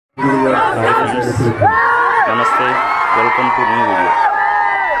నమస్తే, welcome to new video.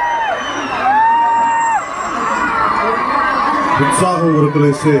 ఉత్సాహం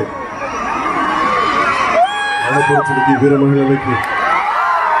ఉరకలేసే ఆడపడుచులకి, వీర మహిళలకి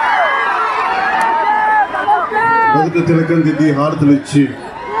మొదట తిలకం దిద్ది హారతులు ఇచ్చి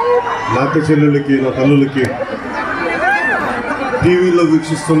నా అక్క చెల్లెళ్ళకి, నా తల్లులకి, టీవీలో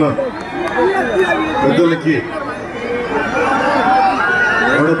వీక్షిస్తున్న పెద్దలకి,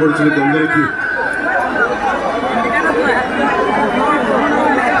 ఆడపడుచులకి అందరికీ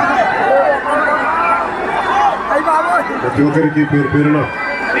ప్రతి ఒక్కరికి పేరు పేరున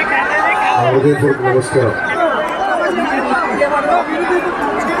హృదయపూర్వక నమస్కారం.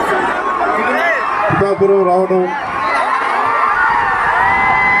 పిఠాపురం రావడం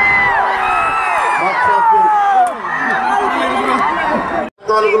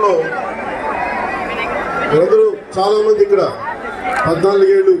నాలుగులో అందరూ చాలా మంది ఇక్కడ 14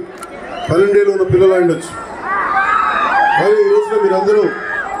 ఏళ్ళు 12 ఏళ్ళు ఉన్న పిల్లలు ఉండొచ్చు. కానీ ఈ రోజున మీరందరూ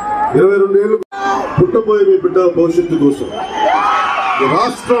 22 ఏళ్ళు పుట్టబోయే మీ బిడ్డల భవిష్యత్తు కోసం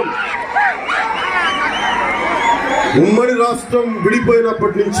రాష్ట్రం, ఉమ్మడి రాష్ట్రం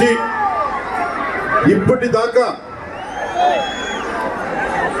విడిపోయినప్పటి నుంచి ఇప్పటిదాకా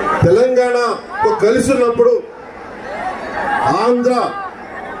తెలంగాణతో కలిసి ఉన్నప్పుడు ఆంధ్ర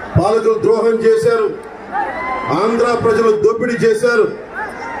పాలకులు ద్రోహం చేశారు, ఆంధ్ర ప్రజలు దోపిడీ చేశారు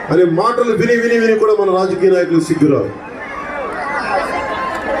అనే మాటలు విని విని విని కూడా మన రాజకీయ నాయకులు సిగ్గురారు.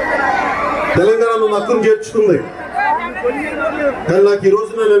 తెలంగాణను నక్కును చేర్చుకుంది. కానీ నాకు ఈ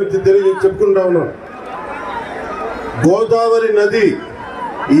రోజున నేను చెప్పుకుంటా ఉన్నాను, గోదావరి నది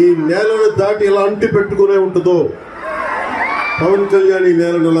ఈ నేలను దాటి ఎలా అంటి పెట్టుకునే ఉంటుందో పవన్ కళ్యాణ్ ఈ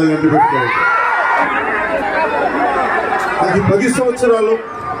నేలను ఎలా అంటి పెట్టుకునే ఉంటుంది. అది 10 సంవత్సరాలు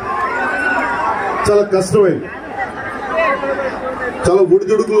చాలా కష్టమైంది. చాలా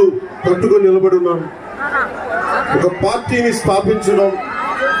ఒడిదుడుకులు తట్టుకొని నిలబడి ఉన్నాను. ఒక పార్టీని స్థాపించడం,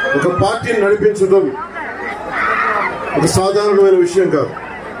 ఒక పార్టీని నడిపించడం ఒక సాధారణమైన విషయం కాదు.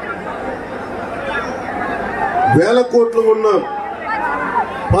 వేల కోట్లు ఉన్న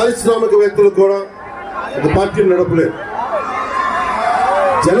పారిశ్రామికవేత్తలు కూడా ఒక పార్టీని నడపలేదు.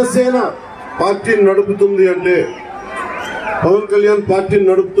 జనసేన పార్టీని నడుపుతుంది అంటే, పవన్ కళ్యాణ్ పార్టీని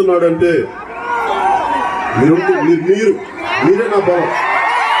నడుపుతున్నాడంటే మీరే నా బలం,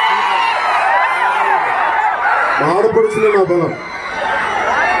 మా ఆడపడుచులే నా బలం.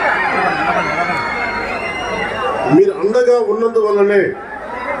 మీరు అండగా ఉన్నందువల్లనే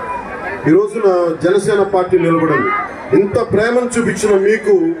ఈ రోజున జనసేన పార్టీ నిలబడింది. ఇంత ప్రేమను చూపించిన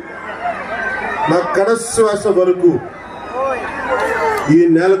మీకు నా కడశ్వాస వరకు ఈ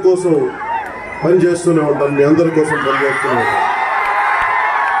నేల కోసం పనిచేస్తూనే ఉంటాను, మీ అందరి కోసం పనిచేస్తూనే ఉంటాను.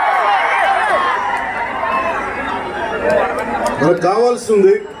 మనకు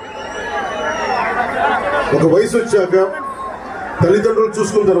కావాల్సింది ఒక వయసు వచ్చాక తల్లిదండ్రులు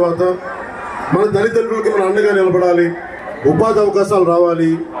చూసుకున్న తర్వాత మన తల్లిదండ్రులకి మన అండగా నిలబడాలి, ఉపాధి అవకాశాలు రావాలి,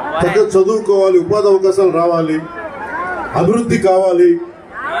 చక్కగా చదువుకోవాలి, ఉపాధి అవకాశాలు రావాలి, అభివృద్ధి కావాలి.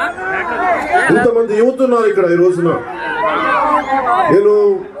 ఇంతమంది యువత ఉన్నారు ఇక్కడ. ఈ రోజున నేను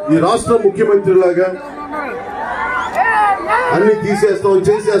ఈ రాష్ట్ర ముఖ్యమంత్రిలాగా అన్ని తీసేస్తాం,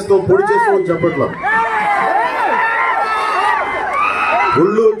 చేసేస్తాం, పొడి చేస్తాం అని చెప్పట్లా.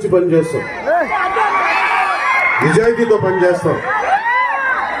 ఒళ్ళు వచ్చి పనిచేస్తాం, నిజాయితీతో పనిచేస్తాం,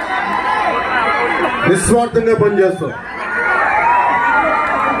 నిస్వార్థంగా పనిచేస్తాం.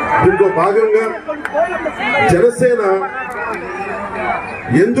 దీంట్లో భాగంగా జనసేన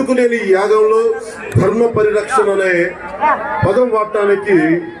ఎందుకు నేను ఈ యాగంలో ధర్మ పరిరక్షణ అనే పదం వాడటానికి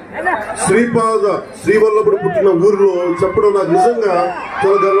శ్రీవల్లభుడు పుట్టిన ఊరిలో చెప్పడం నాకు నిజంగా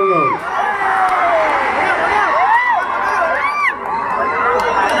చాలా గర్వంగా ఉంది.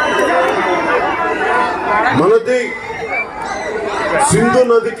 మనది సింధు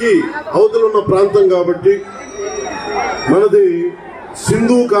నదికి అవతల ఉన్న ప్రాంతం కాబట్టి మనది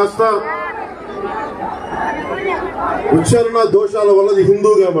సింధు కాస్త ఉచ్చారణ దోషాల వల్ల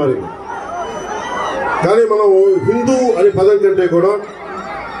హిందూగా మారింది. కానీ మనం హిందూ అనే పదం కంటే కూడా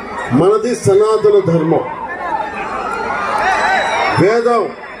మనది సనాతన ధర్మం, వేదం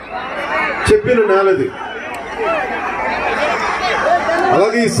చెప్పిన నేలది.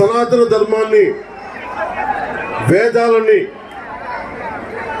 అలాగే ఈ సనాతన ధర్మాన్ని, వేదాలని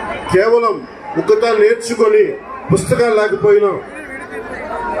కేవలం ముఖతా నేర్చుకొని, పుస్తకాలు లేకపోయినా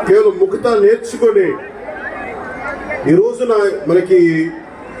కేవలం ముఖతా నేర్చుకొని ఈ రోజున మనకి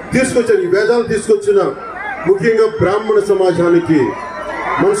తీసుకొచ్చిన ఈ వేదాలు తీసుకొచ్చిన ముఖ్యంగా బ్రాహ్మణ సమాజానికి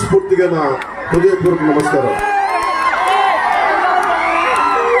మనస్ఫూర్తిగా నా హృదయపూర్వక నమస్కారం.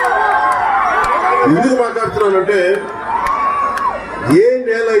 ఎందుకు మాట్లాడుతున్నానంటే, ఏ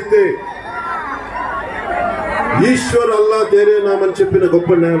నేల అయితే ఈశ్వర్ అల్లా తేరే నామని చెప్పిన గొప్ప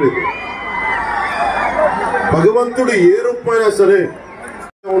నేల ఇది. భగవంతుడు ఏ రూపమైనా సరే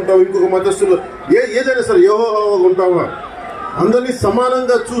ఉంటావు, ఇంకొక మతస్థులు ఏదైనా సరే యెహోవా ఉంటావా, అందరినీ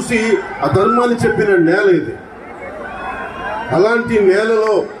సమానంగా చూసి ఆ ధర్మాన్ని చెప్పిన నేల ఇది. అలాంటి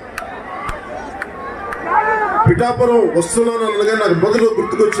నేలలో పిఠాపురం వస్తున్నాను అనగా నాకు మొదలు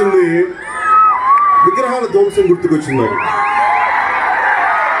గుర్తుకొచ్చింది విగ్రహాల ధ్వంసం గుర్తుకొచ్చింది.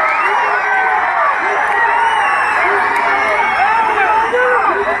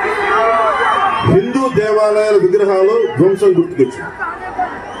 హిందూ దేవాలయాల విగ్రహాలు ధ్వంసం గుర్తుకొచ్చింది.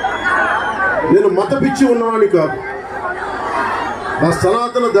 నేను మత పిచ్చి ఉన్నవాడిని కాదు, నా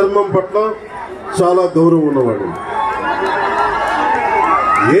సనాతన ధర్మం పట్ల చాలా గౌరవం ఉన్నవాడు.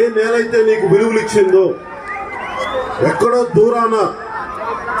 ఏ నేలైతే నీకు విలువలు ఇచ్చిందో, ఎక్కడో దూరాన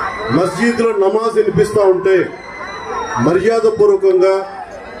మస్జిద్లో నమాజ్ వినిపిస్తూ ఉంటే మర్యాద పూర్వకంగా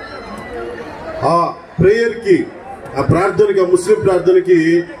ఆ ప్రేయర్కి, ఆ ప్రార్థనకి, ఆ ముస్లిం ప్రార్థనకి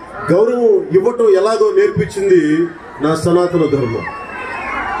గౌరవం ఇవ్వటం ఎలాగో నేర్పించింది నా సనాతన ధర్మం.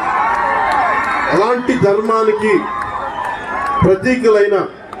 అలాంటి ధర్మానికి ప్రతీకలైన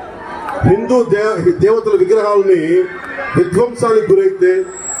హిందూ దేవతల విగ్రహాలని విధ్వంసానికి గురైతే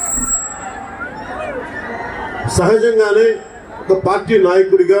సహజంగానే ఒక పార్టీ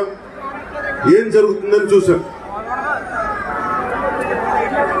నాయకుడిగా ఏం జరుగుతుందని చూశాను.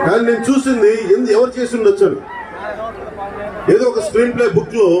 కానీ నేను చూసింది ఎవరు చేసి ఉండొచ్చాను. ఏదో ఒక స్క్రీన్ ప్లే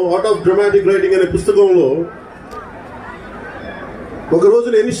బుక్ లో ఆర్ట్ ఆఫ్ డ్రామాటిక్ రైటింగ్ అనే పుస్తకంలో ఒక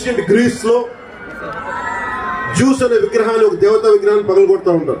రోజున ఏన్షియంట్ గ్రీస్ లో జ్యూస్ అనే విగ్రహాన్ని, ఒక దేవతా విగ్రహాన్ని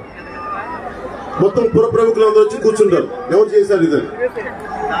పగలగొడతా ఉంటారు. మొత్తం పుర ప్రముఖులు అందరూ వచ్చి కూర్చుంటారు, ఎవరు చేశారు ఇదని.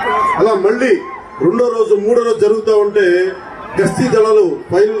 అలా మళ్ళీ రెండో రోజు, మూడో రోజు జరుగుతూ ఉంటే గస్తీ దళాలు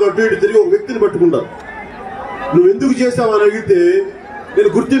పైన అటు ఇటు తిరిగి ఒక వ్యక్తిని పట్టుకుంటారు. నువ్వు ఎందుకు చేశావు అని అడిగితే, నేను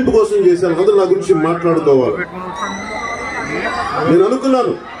గుర్తింపు కోసం చేశాను, అందరూ నా గురించి మాట్లాడుకోవాలి. నేను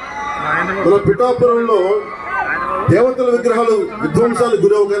అనుకున్నాను మన పిఠాపురంలో దేవతల విగ్రహాలు విధ్వంసాలకు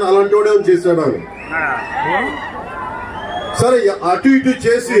గురవు, కానీ అలాంటి వాడే చేశాడు అని. సరే, అటు ఇటు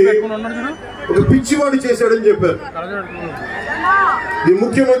చేసి ఒక పిచ్చివాడు చేశాడని చెప్పారు ఈ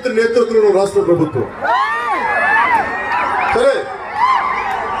ముఖ్యమంత్రి నేతృత్వంలో రాష్ట్ర ప్రభుత్వం. సరే,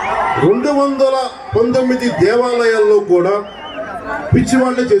 219 దేవాలయాల్లో కూడా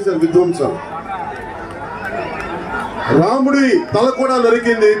పిచ్చివాళ్లే చేశారు విధ్వంసాలు. రాముడి తల కూడా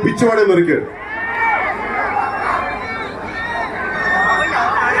నరికింది పిచ్చివాడే నరికాడు.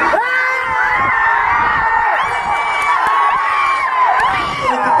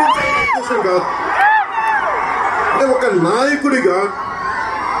 కాదు, అంటే ఒక నాయకుడిగా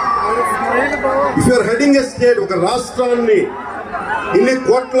if you're heading a state, ఒక రాష్ట్రాన్ని, ఇన్ని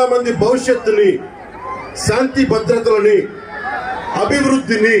కోట్ల మంది భవిష్యత్తుని, శాంతి భద్రతలని,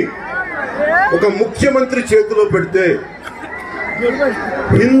 అభివృద్ధిని ఒక ముఖ్యమంత్రి చేతిలో పెడితే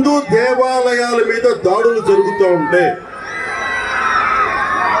హిందూ దేవాలయాల మీద దాడులు జరుగుతూ ఉంటే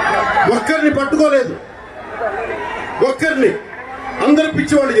ఒక్కరిని పట్టుకోలేదు, ఒక్కరిని, అందరూ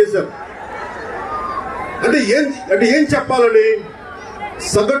పిచ్చివాళ్ళు చేశారు. అంటే ఏం చెప్పాలని,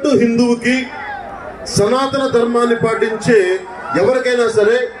 సగటు హిందువుకి, సనాతన ధర్మాన్ని పాటించే ఎవరికైనా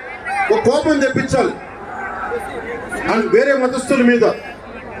సరే ఒక కోపం తెప్పించాలి అండ్ వేరే మతస్థుల మీద.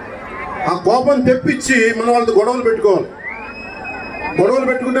 ఆ కోపం తెప్పించి మన వాళ్ళతో గొడవలు పెట్టుకోవాలి. గొడవలు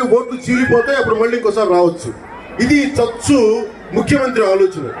పెట్టుకుంటే ఓట్లు చీలిపోతే అప్పుడు మళ్ళీ ఇంకోసారి రావచ్చు. ఇది చచ్చు ముఖ్యమంత్రి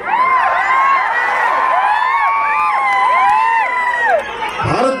ఆలోచన.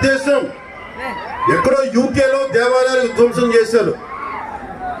 భారతదేశం ఎక్కడో యూకేలో దేవాలయాలు విధ్వంసం చేశారు,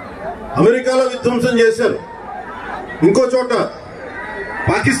 అమెరికాలో విధ్వంసం చేశారు, ఇంకో చోట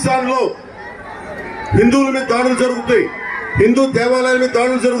పాకిస్తాన్ లో హిందువుల మీద దాడులు జరుగుతాయి, హిందూ దేవాలయాల మీద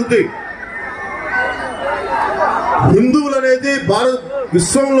దాడులు జరుగుతాయి. హిందువులు అనేది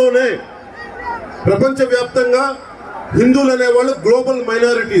విశ్వంలోనే ప్రపంచవ్యాప్తంగా హిందువులు అనేవాళ్ళు గ్లోబల్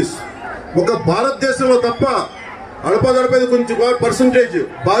మైనారిటీస్. ఒక భారతదేశంలో తప్ప అడపదడపది కొంచెం పర్సంటేజ్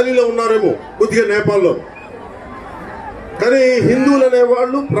బాలీలో ఉన్నారేమో, కొద్దిగా నేపాల్లో. కానీ హిందువులు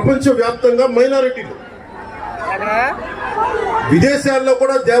అనేవాళ్ళు ప్రపంచవ్యాప్తంగా మైనారిటీలు. విదేశాల్లో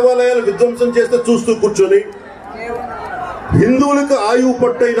కూడా దేవాలయాలు విధ్వంసం చేస్తే చూస్తూ కూర్చొని హిందువులకు ఆయువు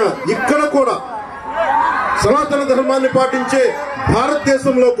పట్టైన ఇక్కడ కూడా సనాతన ధర్మాన్ని పాటించే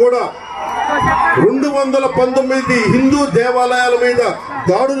భారతదేశంలో కూడా 219 హిందూ దేవాలయాల మీద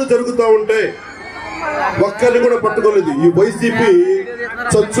దాడులు జరుగుతూ ఉంటే ఒక్కరిని కూడా పట్టుకోలేదు ఈ వైసీపీ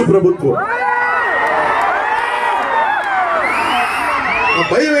చచ్చు ప్రభుత్వం. ఆ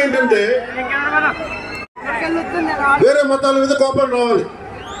భయం ఏంటంటే వేరే మతాల మీద కోపం రావాలి,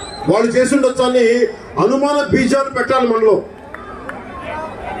 వాళ్ళు చేసి ఉండొచ్చు అని అనుమాన బీజాలు పెట్టాలి మనలో.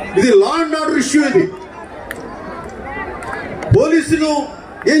 ఇది లా అండ్ ఆర్డర్ ఇష్యూ. ఇది పోలీసులు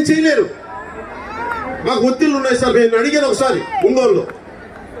ఏం చేయలేరు. మాకు ఒత్తిళ్లు ఉన్నాయి సార్. నేను అడిగాను ఒకసారి ఒంగోలులో,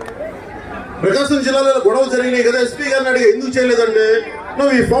 ప్రకాశం జిల్లాలో గొడవలు జరిగినాయి కదా, ఎస్పీ గారిని అడిగా ఎందుకు చేయలేదంటే, no,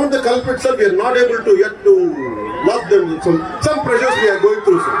 we found the culprits, sir. We are not able to yet to lock them. Some pressures we are going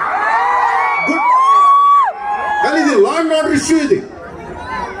through, sir. Good. కానీ ఇది లా అండ్ ఆర్డర్ ఇష్యూ. ఇది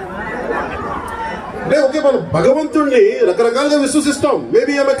అంటే ఓకే, మనం భగవంతుడిని రకరకాలుగా విశ్వసిస్తాం.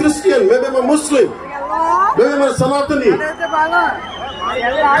 Maybe I'm Christian, maybe I'm Muslim, maybe మన సనాతని.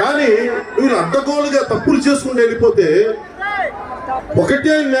 కానీ వీళ్ళు అడ్డగోలుగా తప్పులు చేసుకుంటూ వెళ్ళిపోతే,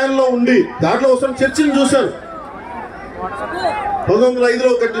 ఒకటే నేలలో ఉండి దాంట్లో ఒకసారి చర్చిని చూశాను.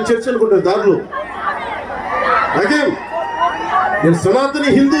 1905లో కట్టిన చర్చ్ అనుకుంటాను. దాంట్లో అగే నేను సనాతని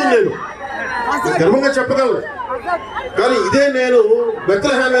హిందూ, నేను గర్వంగా చెప్పగలను. కానీ ఇదే నేను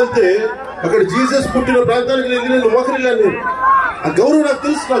బెత్లెహేమ్ వెళ్తే అక్కడ జీసస్ పుట్టిన ప్రాంతానికి వెళ్ళి నేను మోకరిల్లాను. నేను ఆ గౌరవం నాకు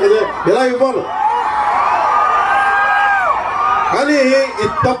తెలుసు, నాకు ఎలా ఇవ్వాలి. కానీ ఈ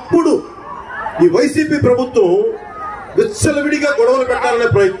తప్పుడు ఈ వైసీపీ ప్రభుత్వం విచ్చలవిడిగా గొడవలు పెట్టాలనే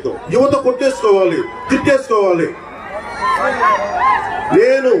ప్రయత్నం, యువత కొట్టేసుకోవాలి, తిట్టేసుకోవాలి.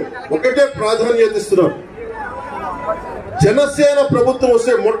 నేను ఒకటే ప్రాధాన్యత ఇస్తున్నాను. జనసేన ప్రభుత్వం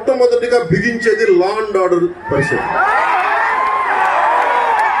వస్తే మొట్టమొదటిగా బిగించేది లా అండ్ ఆర్డర్ పరిస్థితి.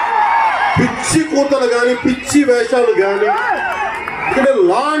 పిచ్చి కూతలు గాని, పిచ్చి వేషాలు గాని, ఇక్కడ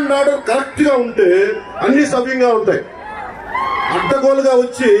లా అండ్ ఆర్డర్ కరెక్ట్ గా ఉంటే అన్ని సవ్యంగా ఉంటాయి. అడ్డగోలుగా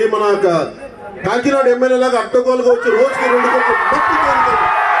వచ్చి మన కాకినాడ ఎమ్మెల్యే లాగా అడ్డగోలుగా వచ్చి రోజుకి 2 కోట్లు భక్తి కోరుతారు.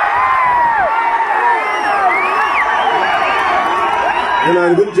 నేను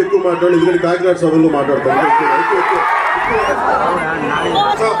ఆయన గురించి ఎక్కువ మాట్లాడు, ఎందుకంటే కాకినాడ సభల్లో మాట్లాడతాను.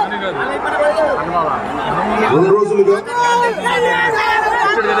 2 రోజులుగా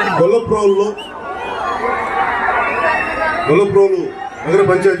గొల్లప్రోలు నగర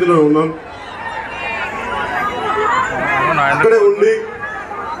పంచాయతీలో ఉన్నాను. అక్కడే ఉండి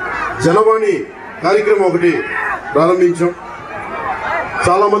జనవాణి కార్యక్రమం ఒకటి ప్రారంభించాం.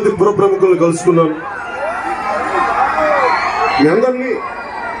 చాలా మంది పుర ప్రముఖులను కలుసుకున్నాను. మీ అందరినీ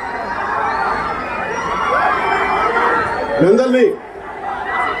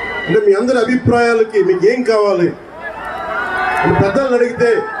అంటే మీ అందరి అభిప్రాయాలకి మీకు ఏం కావాలి అంటే, పెద్దలను అడిగితే,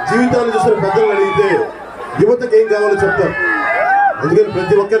 జీవితాన్ని చూసిన పెద్దలను అడిగితే యువతకి ఏం కావాలో చెప్తారు. అందుకని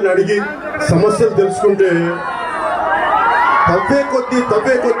ప్రతి ఒక్కరిని అడిగి సమస్యలు తెలుసుకుంటే తవ్వే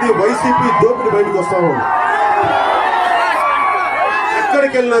కొద్దీ వైసీపీ దోపిడి బయటకు వస్తా ఉంది.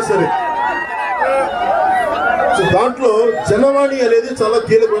 ఎక్కడికి వెళ్ళినా సరే. దాంట్లో జనవాణి అనేది చాలా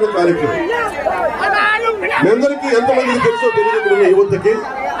కీలకమైన కార్యక్రమం. మీ అందరికీ ఎంతమందికి తెలుసో తెలియదు, యువతకి,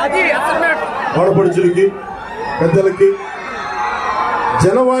 ఆడపడుచులకి, పెద్దలకి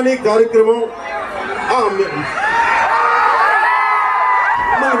జనవాణి కార్యక్రమం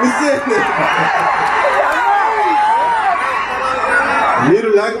మిస్ అయింది. మీరు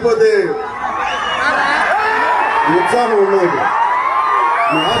లేకపోతే ఉత్సాహం ఉండదు.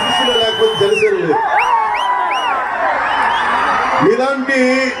 మీ ఆఫీసులో లేకపోతే జనసేన లేదు. మీలాంటి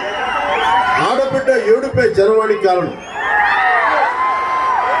ఆడబిడ్డ ఏడుపే జనవాణికి కారణం.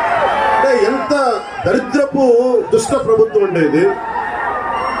 అంటే ఎంత దరిద్రపు దుష్ట ప్రభుత్వం అంటే ఇది.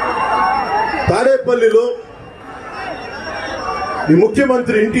 తాడేపల్లిలో ఈ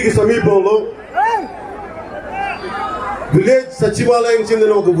ముఖ్యమంత్రి ఇంటికి సమీపంలో విలేజ్ సచివాలయం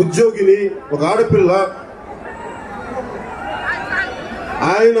చెందిన ఒక ఉద్యోగిని, ఒక ఆడపిల్ల,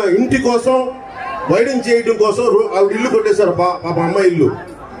 ఆయన ఇంటి కోసం వైడింగ్ చేయడం కోసం ఆవిడ ఇల్లు కొట్టేశారు. పాప అమ్మాయి ఇల్లు.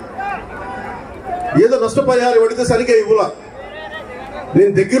 ఏదో నష్టపరిహారం పడితే సరిగ్గా ఇవ్వలా.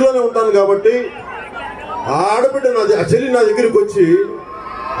 నేను దగ్గరలోనే ఉంటాను కాబట్టి ఆ ఆడబిడ్డ ఆ చెల్లి నా దగ్గరికి వచ్చి,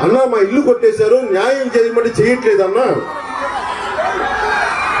 అన్నా మా ఇల్లు కొట్టేశారు, న్యాయం చేయమంటే చేయట్లేదన్నా,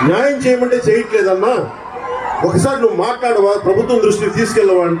 న్యాయం చేయమంటే చేయట్లేదన్నా, ఒకసారి నువ్వు మాట్లాడవా, ప్రభుత్వం దృష్టికి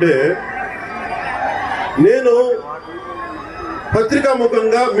తీసుకెళ్ళవా అంటే, నేను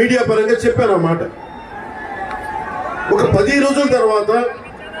పత్రికాముఖంగా మీడియా పరంగా చెప్పాను అన్నమాట. ఒక 10 రోజుల తర్వాత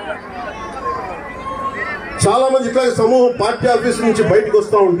చాలా మంది ఇట్లా సమూహం పార్టీ ఆఫీస్ నుంచి బయటకు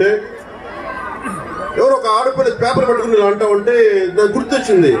వస్తూ ఉంటే, ఎవరో ఒక ఆడపిల్ల పేపర్ పట్టుకుని ఇలా అంటా ఉంటే నాకు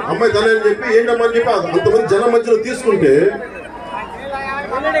గుర్తొచ్చింది, అమ్మాయి తనే అని చెప్పి, ఏంటమ్మా అని చెప్పి అంతమంది జనం మధ్యలో తీసుకుంటే,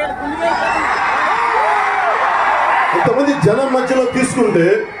 ఇంతమంది జనం మధ్యలో తీసుకుంటే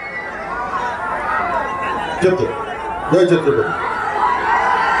చెప్తా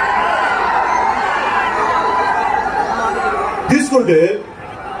తీసుకుంటే,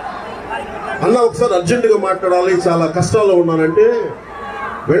 అన్న ఒకసారి అర్జెంటుగా మాట్లాడాలి, చాలా కష్టాల్లో ఉన్నానంటే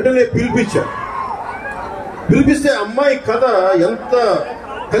వెంటనే పిలిపిస్తే అమ్మాయి కథ ఎంత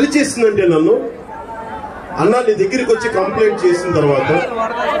కలిచేసిందంటే, నన్ను అన్న నీ దగ్గరికి వచ్చి కంప్లైంట్ చేసిన తర్వాత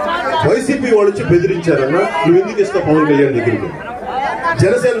వైసీపీ వాళ్ళు వచ్చి బెదిరించారన్న, నువ్వు ఎందుకు ఇస్తావు పవన్ కళ్యాణ్ దగ్గరికి,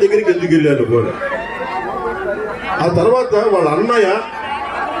 జనసేన దగ్గరికి ఎందుకు వెళ్ళాను కూడా. ఆ తర్వాత వాళ్ళ అన్నయ్య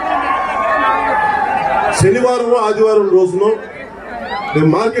శనివారం ఆదివారం రోజున నేను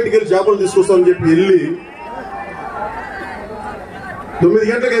మార్కెట్కి వెళ్ళి చేపలు తీసుకొస్తానని చెప్పి వెళ్ళి 9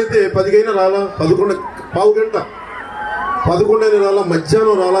 గంటలకు వెళ్తే 10 రాలా, 11 పావు గంట 11 అయినా రాలా,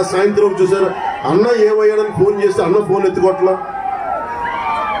 మధ్యాహ్నం రాలా, సాయంత్రం చూసారు. అన్న ఏమయ్యాడని ఫోన్ చేస్తే అన్న ఫోన్ ఎత్తుకోవట్లా,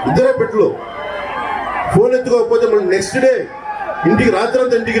 ఇద్దరే పెట్టులో. ఫోన్ ఎత్తుకోకపోతే మళ్ళీ నెక్స్ట్ డే ఇంటికి రాత్రి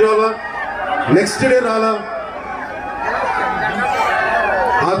అంతా ఇంటికి రాలా, నెక్స్ట్ డే రాలా.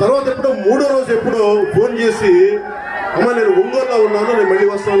 ఆ తర్వాత ఎప్పుడో 3వ రోజు ఎప్పుడో ఫోన్ చేసి, అమ్మ నేను ఒంగోలులో ఉన్నాను, నేను మళ్ళీ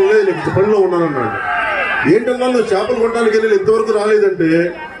వస్తాను, లేదు నేను పనిలో ఉన్నాను అన్నాడు. ఏంటన్నా నువ్వు చేపలు కొనడానికి వెళ్ళి ఇంతవరకు రాలేదంటే,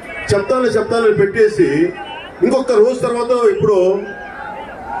 చెప్తానని పెట్టేసి ఇంకొక రోజు తర్వాత ఇప్పుడు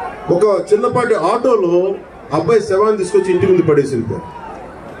ఒక చిన్నపాటి ఆటోలో అబ్బాయి శవాన్ని తీసుకొచ్చి ఇంటి ముందు పడేసింది.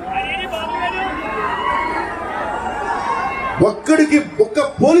 ఒక్కడికి ఒక్క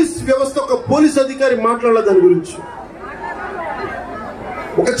పోలీస్ వ్యవస్థ, ఒక పోలీస్ అధికారి మాట్లాడాలి దాని గురించి.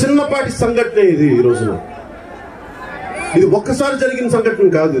 ఒక చిన్నపాటి సంఘటన ఇది. ఈ రోజున ఇది ఒక్కసారి జరిగిన సంఘటన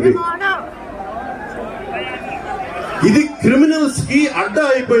కాదు, ఇది క్రిమినల్స్ కి అడ్డా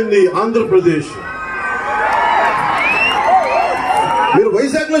అయిపోయింది ఆంధ్రప్రదేశ్. మీరు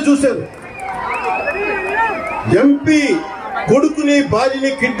వైజాగ్ లో చూశారు, ఎంపీ కొడుకుని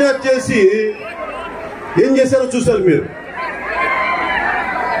భార్యని కిడ్నాప్ చేసి ఏం చేశారో చూశారు మీరు.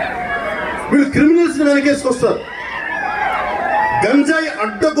 వీళ్ళు క్రిమినల్స్ ని వెనకేసుకొస్తారు, గంజాయి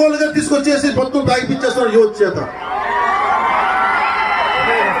అడ్డగోలుగా తీసుకొచ్చేసి మొత్తం తాగిపించేస్తున్నారు యువత చేత.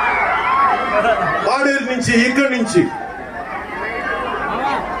 పాడేరు నుంచి, ఇక్కడి నుంచి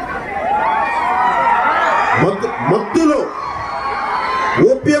మత్తులో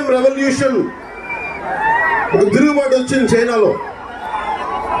ఓపియం రెవల్యూషన్ ఒక తిరుగుబాటు వచ్చింది చైనాలో.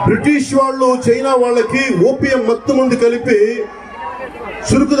 బ్రిటిష్ వాళ్ళు చైనా వాళ్ళకి ఓపియం మత్తు మందు కలిపి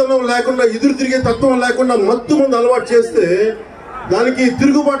చురుకుదనం లేకుండా, ఎదురు తిరిగే తత్వం లేకుండా మత్తు మందు అలవాటు చేస్తే దానికి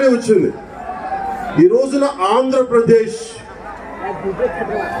తిరుగుబాటే వచ్చింది. ఈ రోజున ఆంధ్రప్రదేశ్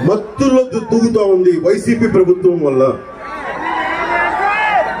మత్తులో దూగుతా ఉంది వైసీపీ ప్రభుత్వం వల్ల.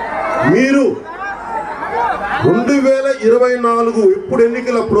 మీరు 2024 ఎప్పుడు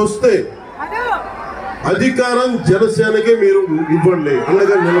ఎన్నికలు అప్పుడు వస్తే అధికారం జనసేనకే మీరు ఇవ్వండి,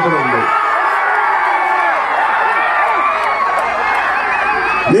 అండగా నిలబడండి.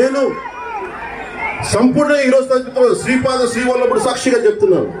 నేను సంపూర్ణ ఈరోజు శ్రీపాద శ్రీవల్లభుడు సాక్షిగా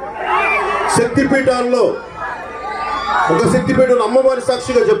చెప్తున్నాను. శక్తిపీఠాల్లో ఒక శక్తిపీఠం అమ్మవారి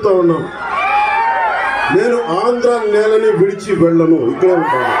సాక్షిగా చెప్తా ఉన్నాను, నేను ఆంధ్ర నేలని విడిచి వెళ్ళను, ఇక్కడే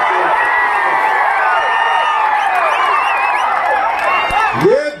ఉంటాను.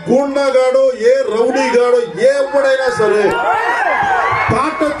 ఏ గూండాగాడో, ఏ రౌడీగాడో, ఎవడైనా సరే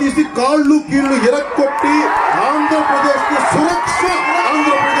తాట తీసి కాళ్ళు కీళ్లు ఎరక్కొట్టి ఆంధ్రప్రదేశ్ కి సురక్ష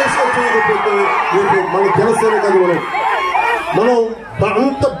ఆంధ్రప్రదేశ్ లో చేయకపోతే మన జనసేన కాదు, మనం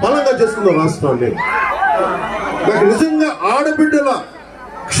అంత బలంగా చేస్తున్నాం రాష్ట్రాన్ని. నాకు నిజంగా ఆడబిడ్డల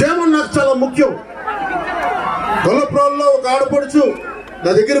క్షేమం నాకు చాలా ముఖ్యం. గొల్లప్రోల్లో ఒక ఆడపడుచు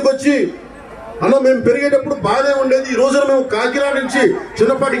నా దగ్గరకు వచ్చి, అన్న మేము పెరిగేటప్పుడు బాగానే ఉండేది, ఈ రోజున మేము కాకినాడ నుంచి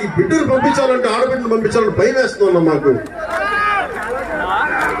చిన్నపాటికి బిడ్డను పంపించాలంటే, ఆడబిడ్డను పంపించాలంటే భయం వేస్తున్నాం. మాకు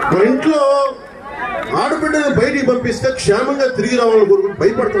మన ఇంట్లో ఆడబిడ్డను బయటికి పంపిస్తే క్షేమంగా తిరిగి రావాలని కోరుకుని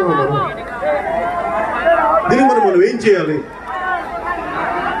భయపడుతున్నాం. దీన్ని మనం ఏం చేయాలి?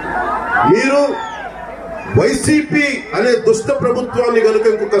 మీరు వైసీపీ అనే దుష్ట ప్రభుత్వాన్ని కనుక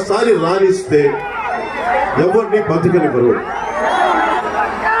ఇంకొకసారి రాణిస్తే ఎవరిని బతికనివ్వరు.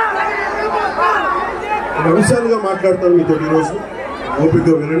 అంశాలుగా మాట్లాడతాను మీతో ఈరోజు,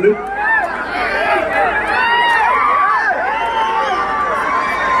 ఓపికగా వినండి.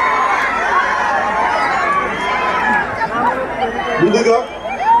 ముందుగా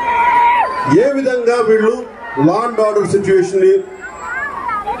ఏ విధంగా వీళ్ళు లా అండ్ ఆర్డర్ సిచ్యువేషన్ ని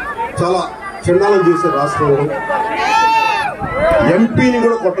చాలా చండాలం చేశారు రాష్ట్రంలో. ఎంపీని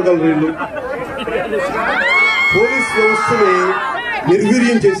కూడా కొట్టగలరు వీళ్ళు. పోలీస్ వ్యవస్థని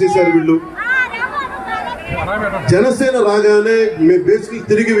నిర్వీర్యం చేసేశారు వీళ్ళు. జనసేన రాగానే మేము బేసికలీ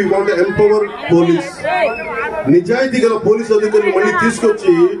తిరిగి వి వాంట్ ఎంపవర్ పోలీస్. నిజాయితీ గల పోలీస్ అధికారులు మళ్ళీ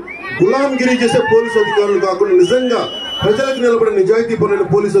తీసుకొచ్చి గులాంగిరి చేసే పోలీస్ అధికారులు కాకుండా నిజంగా ప్రజలకు నిలబడిన నిజాయితీ పరులైన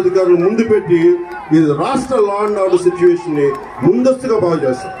పోలీస్ అధికారులు ముందు పెట్టి ఈ రాష్ట్ర లా అండ్ ఆర్డర్ సిచ్యువేషన్ ని ముందస్తుగా బాగు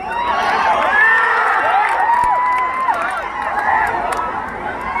చేస్తారు.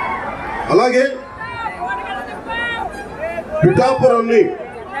 అలాగే పిఠాపురాన్ని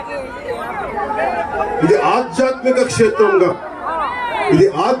ఇది ఆధ్యాత్మిక క్షేత్రంగా, ఇది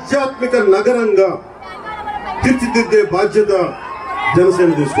ఆధ్యాత్మిక నగరంగా తీర్చిదిద్దే బాధ్యత జనసేన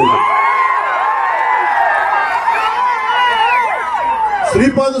తీసుకుంటుంది.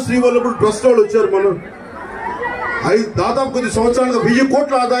 శ్రీపాద శ్రీవల్లభుడు ట్రస్ట్ వాళ్ళు వచ్చారు. మనం దాదాపు కొద్ది సంవత్సరాలుగా 1000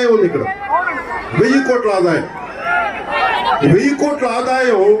 కోట్ల ఆదాయం ఉంది ఇక్కడ. 1000 కోట్ల ఆదాయం. 1000 కోట్ల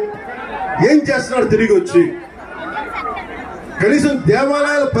ఆదాయం ఏం చేస్తున్నాడు తిరిగి వచ్చి? కనీసం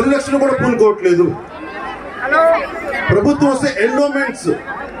దేవాలయాల పరిరక్షణ కూడా పూనుకోవట్లేదు. ప్రభుత్వం వస్తే ఎండోమెంట్స్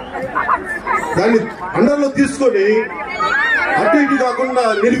దాన్ని అండర్లో తీసుకొని అటు ఇటు కాకుండా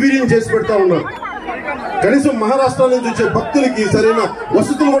నిర్వీర్యం చేసి పెడతా ఉన్నారు. కనీసం మహారాష్ట్ర నుంచి వచ్చే భక్తులకి సరైన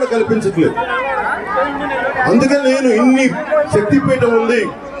వసతులు కూడా కల్పించట్లేదు. అందుకని నేను ఇన్ని శక్తిపీఠం ఉంది,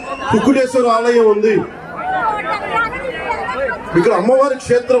 కుక్కుడేశ్వర ఆలయం ఉంది, ఇక్కడ అమ్మవారి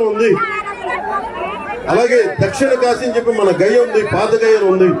క్షేత్రం ఉంది, అలాగే దక్షిణ కాశీ అని చెప్పి మన గయ ఉంది, పాదగయ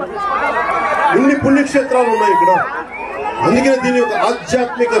ఉంది, ఇన్ని పుణ్యక్షేత్రాలు ఉన్నాయి ఇక్కడ. అందుకనే దీని ఒక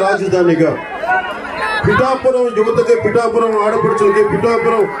ఆధ్యాత్మిక రాజధానిగా పిఠాపురం యువతకి, పిఠాపురం ఆడపడుచులకి,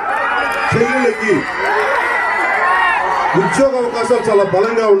 పిఠాపురం చెల్లెళ్ళకి ఉద్యోగ అవకాశాలు చాలా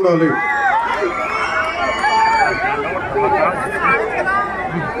బలంగా ఉండాలి.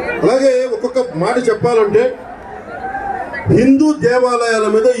 అలాగే ఒక్కొక్క మాట చెప్పాలంటే హిందూ దేవాలయాల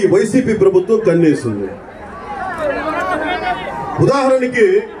మీద ఈ వైసీపీ ప్రభుత్వం కన్నేసింది. ఉదాహరణకి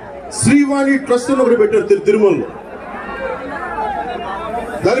శ్రీవాణి ట్రస్ట్ ఒకటి పెట్టారు తిరుమలలో.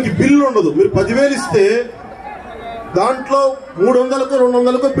 దానికి బిల్లు ఉండదు. మీరు 10,000 ఇస్తే దాంట్లో 300కో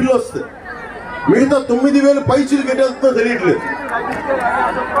 200కో బిల్లు వస్తాయి. మిగతా 9,000 పైచీలు కట్టేస్తుందో తెలియట్లేదు.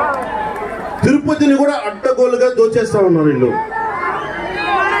 తిరుపతిని కూడా అడ్డగోలుగా దోచేస్తా ఉన్నారు వీళ్ళు.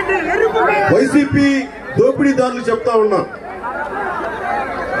 వైసీపీ దోపిడీదారులు చెప్తా ఉన్నా,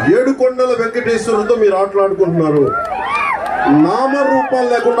 7 కొండల వెంకటేశ్వరులతో మీరు ఆటలాడుకుంటున్నారు. నామరూపాలు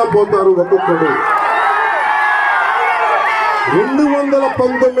లేకుండా పోతారు ఒక్కొక్కడు.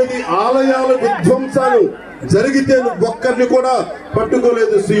 219 ఆలయాల విధ్వంసాలు జరిగితే ఒక్కరిని కూడా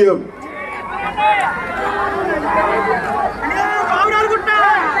పట్టుకోలేదు సీఎం.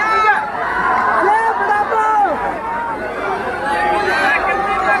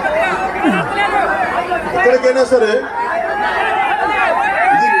 ఎక్కడికైనా సరే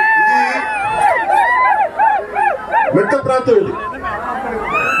ఇది మెట్ట ప్రాంతం. ఇది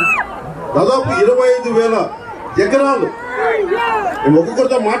దాదాపు 25,000 ఎకరాలు.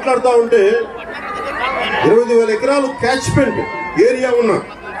 ఒక్కొక్కరితో మాట్లాడుతూ ఉంటే 25,000 ఎకరాలు క్యాచ్మెంట్ ఏరియా ఉన్న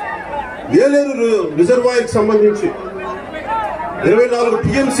ఏలేరు రిజర్వాయర్ కి సంబంధించి 24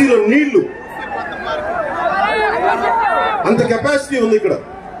 టీఎంసీల నీళ్లు, అంత కెపాసిటీ ఉంది ఇక్కడ.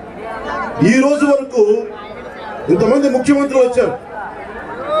 ఈ రోజు వరకు ఇంతమంది ముఖ్యమంత్రులు వచ్చారు.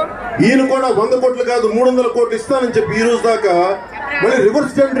 ఈయన కూడా 100 కోట్లు కాదు 300 కోట్లు ఇస్తానని చెప్పి ఈ రోజు దాకా మళ్ళీ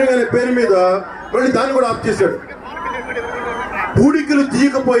రివర్స్ టెండరింగ్ అనే పేరు మీద మళ్ళీ దాన్ని కూడా ఆఫ్ చేశాడు. పూడికలు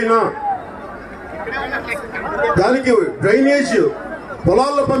తీయకపోయినా దానికి డ్రైనేజ్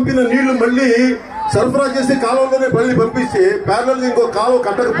పొలాల్లో పంపిన నీళ్లు మళ్ళీ సరఫరా చేసి కాలువలోనే మళ్ళీ పంపిస్తే ప్యారల్ ఇంకో కాలువ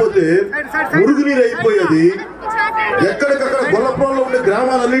కట్టకపోతే మురుగునీరు అయిపోయేది. ఎక్కడికక్కడ గొల్లపురంలో ఉండే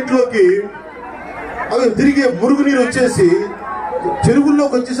గ్రామాలన్నింటిలోకి అవి తిరిగి మురుగునీరు వచ్చేసి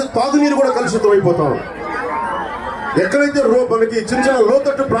చెరువుల్లోకి వచ్చేసి తాగునీరు కూడా కలుషితం అయిపోతాం. ఎక్కడైతే మనకి చిన్న చిన్న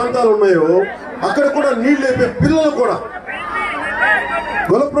లోతట్టు ప్రాంతాలు ఉన్నాయో అక్కడ కూడా నీళ్లు అయిపోయి పిల్లలు కూడా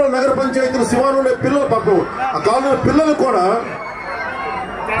గొల్లపురం నగర పంచాయతీల శివారు ఉండే పిల్లల పాపం ఆ కాలంలో పిల్లలు కూడా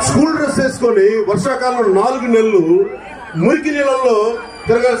స్కూల్ డ్రెస్ వేసుకొని వర్షాకాలంలో 4 నెలలు మురికి నీళ్ళల్లో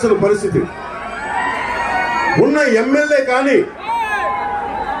తిరగాల్సిన పరిస్థితి. ఉన్న ఎమ్మెల్యే కానీ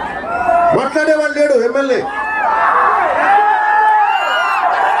మాట్లాడేవాళ్ళు లేడు. ఎమ్మెల్యే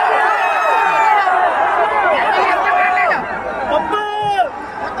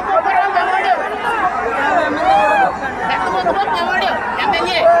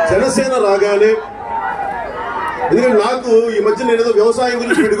జనసేన రాగానే, ఎందుకంటే నాకు ఈ మధ్య నేను ఏదో వ్యవసాయం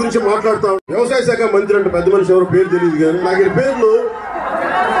గురించి వీటి గురించి మాట్లాడతాను. వ్యవసాయ శాఖ మంత్రి అంటే పెద్ద మనిషి ఎవరో పేరు తెలియదు, కానీ నాకు ఈ పేర్లు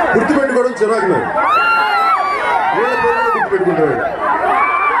గుర్తుపెట్టుకోవడం చిరాకు. నాకు వీళ్ళ పేర్లు గుర్తుపెట్టుకుంటాను.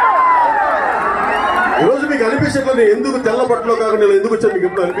 ఈరోజు మీకు అనిపించట్లా నేను ఎందుకు తెల్ల బట్టలో కాకుండా నేను ఎందుకు వచ్చాను మీకు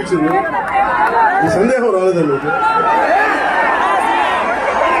ఎప్పుడు అనిపించింది? ఈ సందేహం రాలేదండి.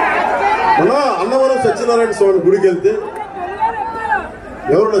 అలా అన్నవరం సత్యనారాయణ స్వామి గుడికి వెళ్తే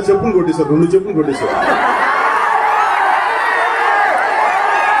ఎవరు నా చెప్పులు కొట్టేశారు, 2 చెప్పులు కొట్టేశారు.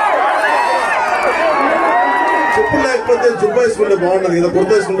 చెప్పులు లేకపోతే జుబ్బా వేసుకుంటే బాగుండదు కదా,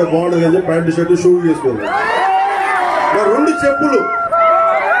 కుర్త వేసుకుంటే బాగుండదు కదా, ప్యాంటు షర్టు షూ వేసుకోండి. నా 2 చెప్పులు,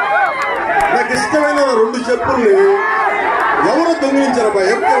 నాకు ఇష్టమైన 2 చెప్పుల్ని ఎవరో దొంగిలించారబ్బా.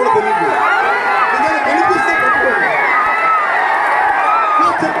 ఎవరో తెలియదు. కనిపిస్తే పట్టుకోండి. నా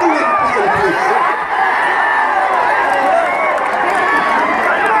చెప్పులు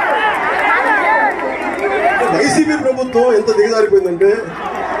వైసీపీ ప్రభుత్వం ఎంత దిగజారిపోయిందంటే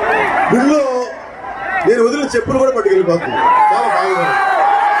గుళ్ళో నేను వదిలిన చెప్పులు కూడా పట్టుకెళ్ళిపోతుంది. చాలా బాగా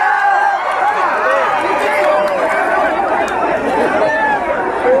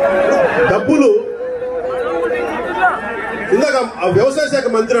డబ్బులు ఇందాక వ్యవసాయ శాఖ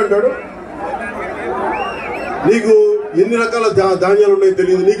మంత్రి అంటాడు, నీకు ఎన్ని రకాల ధాన్యాలు ఉన్నాయో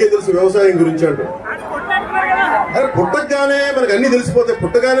తెలియదు, నీకే తెలుసు వ్యవసాయం గురించి అంటాడు. అరే పుట్టగానే మనకు అన్ని తెలిసిపోతాయి.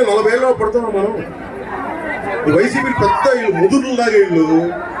 పుట్టగానే 40 ఏళ్ళలో పడుతున్నాం మనం. వైసీపీ పెద్ద వీళ్ళు ముదురులాగా వీళ్ళు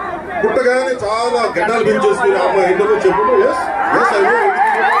పుట్టగానే చాలా గడ్డాలు పెంచేసుకుని అమ్మ ఏంటో చెప్పు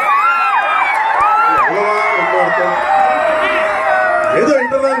ఏదో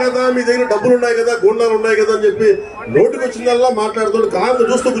వింటున్నాం కదా, మీ దగ్గర డబ్బులు ఉన్నాయి కదా, గుండాలు ఉన్నాయి కదా అని చెప్పి నోటికి వచ్చిందల్లా మాట్లాడుతుంటే కాళ్ళు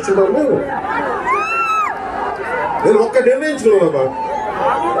చూస్తూ కూర్చుంటాను. నేను ఒక్క నిర్ణయించుకున్నాను,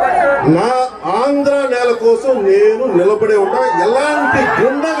 నా ఆంధ్ర నేల కోసం నేను నిలబడే ఉంటా. ఎలాంటి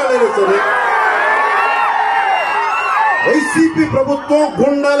గుండాలైనా సరే వైసీపీ ప్రభుత్వం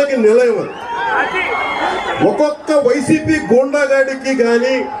గుండాలకి నిలయమని. ఒక్కొక్క వైసీపీ గుండాగాడికి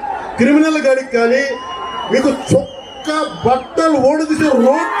కానీ క్రిమినల్ గాడికి కానీ మీకు చొక్క బట్టలు ఓడదీసి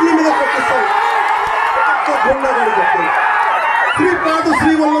రోడ్ల మీద పట్టిస్తాను. ఒక్కొక్క గుండాగాడి చెప్తున్నా,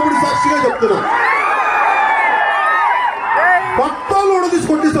 శ్రీవల్లభుడి సాక్షిగా చెప్తున్నా, బట్టలు ఓడదీసి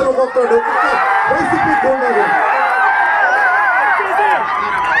కొట్టిస్తాను ఒక్కొక్కడు వైసీపీ గుండాగాడి.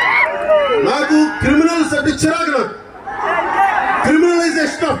 నాకు క్రిమినల్స్ అంటే చిరాకు. నాకు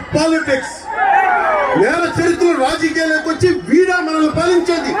క్రిమినలైజేషన్ ఆఫ్ పాలిటిక్స్, నేల చరిత్రలో రాజకీయాలకు వచ్చి వీడా మనల్ని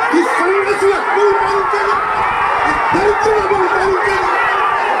పాలించేది, ఈ సంఘర్షణ పాలించేది, ఈ దరిద్రం పాలించేది,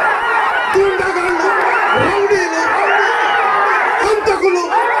 గుండాగాళ్ళు, రౌడీలు, హంతకులు,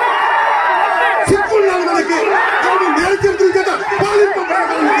 సిక్కున్నాను మనకి నేల చరిత్ర చేత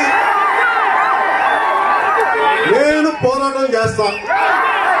పాలింపబడడానికి నేను పోరాటం చేస్తా,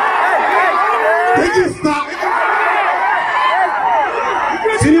 తెగిస్తా.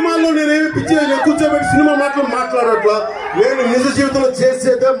 సినిమాల్లో నేనేమి పిచ్చి కూర్చోబెట్టి సినిమా మాట్లాడట్లా, నేను నిజ జీవితంలో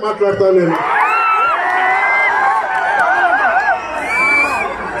చేసేదే మాట్లాడతాను. నేను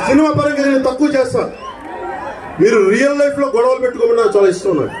సినిమా పరంగా నేను తక్కువ చేస్తాను. మీరు రియల్ లైఫ్ లో గొడవలు పెట్టుకోమని నాకు చాలా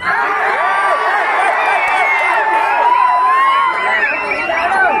ఇష్టం. నాకు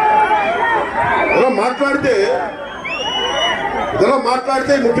ఇలా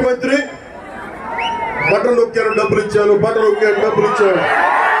మాట్లాడితే ముఖ్యమంత్రి బట్టలు నొక్కాను డబ్బులు ఇచ్చాను, బట్టలు నొక్కాను డబ్బులు ఇచ్చాను.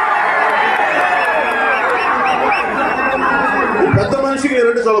 పెద్ద మనిషికి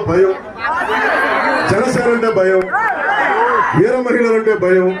నేనంటే చాలా భయం, జనసేన అంటే భయం, వీర మహిళలంటే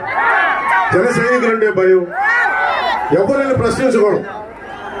భయం, జన సైనికులంటే భయం. ఎవరైనా ప్రశ్నించకూడదు.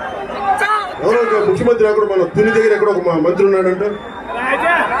 ఎవరో ముఖ్యమంత్రి అక్కడ మన తుని దగ్గర ఎక్కడ ఒక మంత్రి ఉన్నాడంటే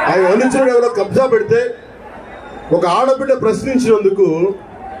ఆయన అనుచరుడు ఎవరో కబ్జా పెడితే ఒక ఆడబిడ్డ ప్రశ్నించినందుకు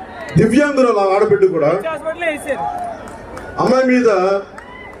దివ్యాంగురాలు ఆడబిడ్డ కూడా అమ్మాయి మీద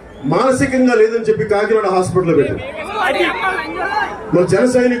మానసికంగా లేదని చెప్పి కాకినాడ హాస్పిటల్ పెట్టారు. మన జన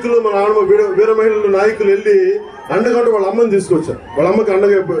సైనికులు, మన వీర మహిళలు నాయకులు వెళ్ళి అండగంట వాళ్ళ అమ్మని తీసుకొచ్చారు. వాళ్ళ అమ్మకి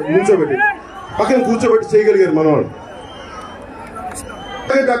అండగా నిల్చోబెట్టి పక్కన కూర్చోబెట్టి చేయగలిగారు మన వాళ్ళు.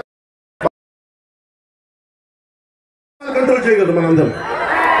 కంట్రోల్ చేయగలరు మనందరం.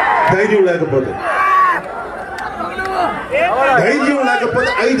 ధైర్యం లేకపోతే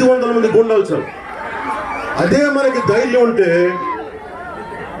 500 మంది గుండాలు సార్. అదే మనకి ధైర్యం ఉంటే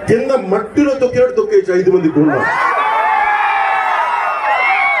కింద మట్టిలో తొక్కేయచ్చు 5 మంది గుండాలు.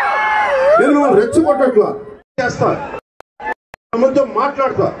 నేను రెచ్చగొట్టట్లా, చేస్తా, మనతో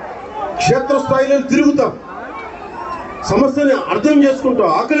మాట్లాడతా, క్షేత్రస్థాయిలో తిరుగుతా, సమస్యని అర్థం చేసుకుంటా,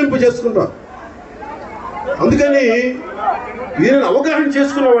 ఆకలింపు చేసుకుంటా. అందుకని నేను అవగాహన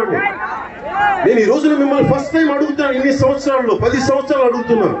చేసుకున్నవాడిని. నేను ఈ రోజున మిమ్మల్ని ఫస్ట్ టైం అడుగుతాను. ఇన్ని సంవత్సరాల్లో 10 సంవత్సరాలు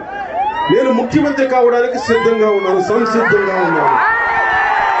అడుగుతున్నాను. నేను ముఖ్యమంత్రి కావడానికి సిద్ధంగా ఉన్నాను, సంసిద్ధంగా ఉన్నాను,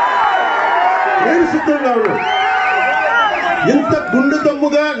 నేను సిద్ధంగా ఉన్నాను. ఇంత గుండె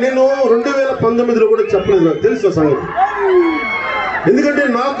దమ్ముగా నేను 2019లో కూడా చెప్పలేదు. నాకు తెలుసు సంగతి. ఎందుకంటే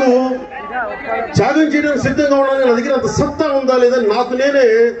నాకు త్యాగం చేయడానికి సిద్ధంగా ఉన్నాను. నా దగ్గర అంత సత్తా ఉందా లేదా నాకు నేనే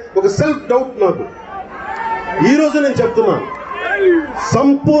ఒక సెల్ఫ్ డౌట్. నాకు ఈ రోజు నేను చెప్తున్నాను,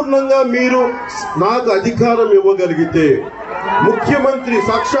 సంపూర్ణంగా మీరు నాకు అధికారం ఇవ్వగలిగితే, ముఖ్యమంత్రి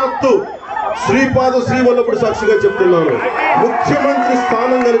సాక్షాత్తు శ్రీవల్లభుడి సాక్షిగా చెప్తున్నాను, ముఖ్యమంత్రి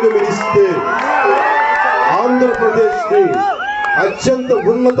స్థానం కనుక మీరు ఇస్తే ఆంధ్రప్రదేశ్ ని అత్యంత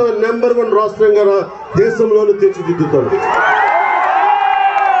ఉన్నత నెంబర్ 1 రాష్ట్రంగా దేశంలోనే తీర్చిదిద్దుతాడు.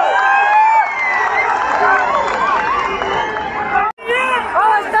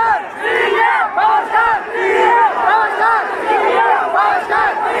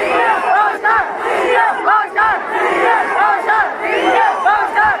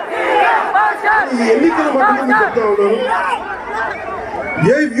 ఈ ఎన్నికల మధ్య చెప్తా ఉన్నాను,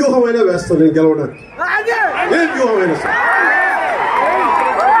 ఏ వ్యూహమైనా వేస్తాను నేను గెలవడానికి. ఏ వ్యూహమైనా సరే.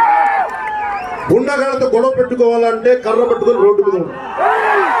 గుండాగాళ్ళతో గొడవ పెట్టుకోవాలంటే కర్ర పట్టుకొని రోడ్డు మీద ఉంటాం.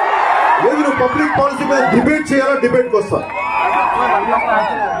 లేదు నువ్వు పబ్లిక్ పాలసీ మీద డిబేట్ చేయాలా, డిబేట్కి వస్తా.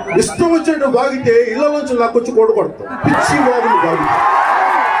 ఇష్టం వచ్చినట్టు వాగితే ఇళ్ల నుంచి నాకొచ్చి కొడతాం. పిచ్చి వాగులు వాగితే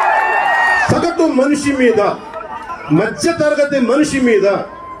సగటు మనిషి మీద, మధ్య తరగతి మనిషి మీద,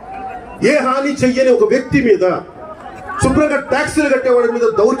 ఏ హాని చెయ్యని ఒక వ్యక్తి మీద, శుభ్రంగా ట్యాక్సీలు కట్టేవాడి మీద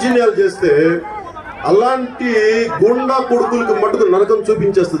దౌర్జన్యాలు చేస్తే అలాంటి గుండా కొడుకులకు మటుకు నరకం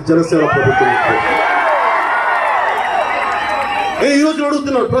చూపించేస్తుంది జనసేన ప్రభుత్వం. నేను ఈ రోజు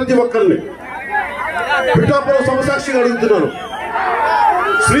అడుగుతున్నాను ప్రతి ఒక్కరిని, పిఠాపురం సమసాక్షిగా అడుగుతున్నాను,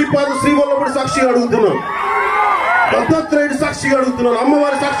 శ్రీపాద శ్రీవల్లభుడి సాక్షిగా అడుగుతున్నాను, దత్తాత్రేయుడి సాక్షిగా అడుగుతున్నాను,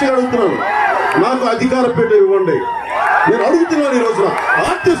 అమ్మవారి సాక్షిగా అడుగుతున్నాను. నాకు అధికార పీఠ ఇవ్వండి. నేను అడుగుతున్నాను ఈ రోజున,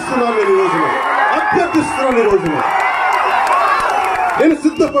 ఆర్థిస్తున్నాను నేను ఈ రోజున, అభ్యర్థిస్తున్నాను ఈ రోజున. నేను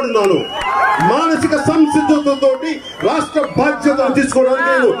సిద్ధపడినాను. మానసిక సంసిద్ధతతోటి రాష్ట్ర బాధ్యతలు తీసుకోవడానికి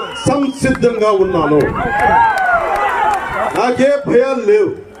నేను సంసిద్ధంగా ఉన్నాను. నాకే భయాలు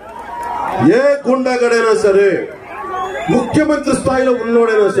లేవు. ఏ గుండాగడైనా సరే, ముఖ్యమంత్రి స్థాయిలో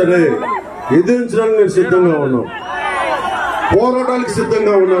ఉన్నోడైనా సరే ఎదిరించడానికి నేను సిద్ధంగా ఉన్నాను. పోరాటానికి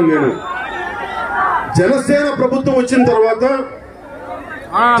సిద్ధంగా ఉన్నాను. నేను జనసేన ప్రభుత్వం వచ్చిన తర్వాత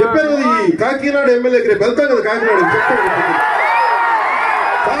చెప్పాను కదా, ఈ కాకినాడ ఎమ్మెల్యేకి రేపు వెళ్తాను కదా కాకినాడ, చెప్పాను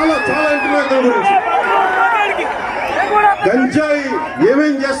చాలా చాలా ఇంటున్నా దాని గురించి. గంజాయి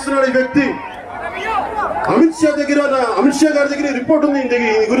ఏమేం చేస్తున్నాడు ఈ వ్యక్తి. అమిత్ షా గారి దగ్గర రిపోర్ట్ ఉంది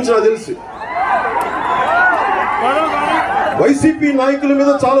ఈ గురించి నాకు తెలుసు. వైసీపీ నాయకుల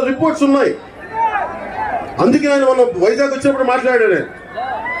మీద చాలా రిపోర్ట్స్ ఉన్నాయి. అందుకే ఆయన మొన్న వైజాగ్ వచ్చినప్పుడు మాట్లాడాడు.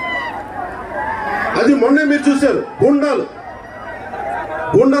 అది మొన్నే మీరు చూశారు.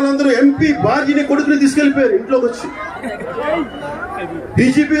 గుండాలందరూ ఎంపీ భార్యని కొడుకుని తీసుకెళ్లిపోయారు ఇంట్లోకి వచ్చి.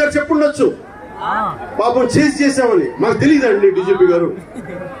 డీజీపీ గారు చెప్పుండొచ్చు, పాపం చేసామని. మాకు తెలియదండి డీజీపీ గారు,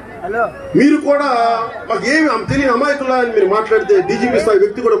 మీరు కూడా మాకు ఏమి తెలియని అమాయకులా అని మీరు మాట్లాడితే, డీజీపీ స్థాయి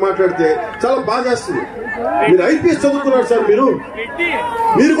వ్యక్తి కూడా మాట్లాడితే చాలా బాధ వేస్తుంది. మీరు ఐపీఎస్ చదువుకున్నారు సార్,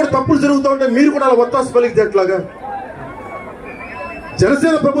 మీరు కూడా తప్పులు జరుగుతూ ఉంటే మీరు కూడా అలా ఒత్తాసు పలికితే ఎట్లాగా?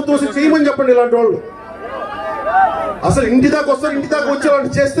 జనసేన ప్రభుత్వం చేయమని చెప్పండి ఇలాంటి వాళ్ళు. అసలు ఇంటి దాకా వస్తారు, ఇంటి దాకా వచ్చేవాళ్ళు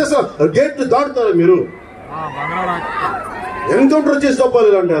చేస్తే అసలు గేట్లు దాటుతారు. మీరు ఎన్కౌంటర్ చేసి తప్పాలి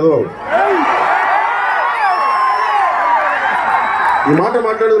ఇలాంటి అదో. ఈ మాట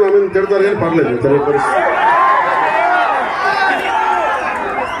మాట్లాడేది నా మీద తిడతారు కానీ పర్లేదు, తెలియ పరిస్థితి.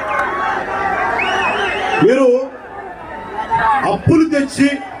 మీరు అప్పులు తెచ్చి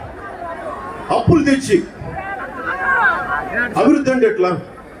అభివృద్ధి అంటే ఎట్లా?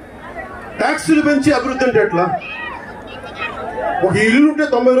 ట్యాక్సులు పెంచి అభివృద్ధి అంటే ఎట్లా? ఒక ఇల్లు ఉంటే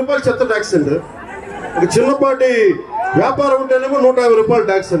 90 రూపాయలు చెత్త ట్యాక్స్ అండి, ఒక చిన్నపాటి వ్యాపారం ఉంటేనేమో 150 రూపాయలు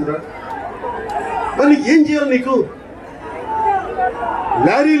ట్యాక్స్ అంట. మరి ఏం చేయాలి నీకు?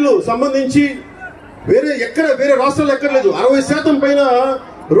 లారీలు సంబంధించి వేరే రాష్ట్రాలు ఎక్కడ లేదు. 60% పైన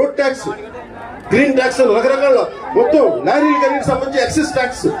రోడ్ ట్యాక్స్, గ్రీన్ ట్యాక్స్, రకరకాల మొత్తం లారీలకు సంబంధించి ఎక్సైజ్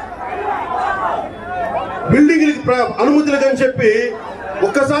ట్యాక్స్, బిల్డింగ్లకి అనుమతులు అని చెప్పి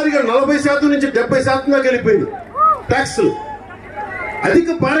ఒక్కసారిగా 40% నుంచి 70% దాకా వెళ్ళిపోయింది ట్యాక్సులు. అధిక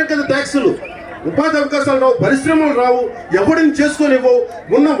భారం కదా ట్యాక్సులు. ఉపాధి అవకాశాలు రావు, పరిశ్రమలు రావు, ఎవరిని చేసుకోనివ్వవు,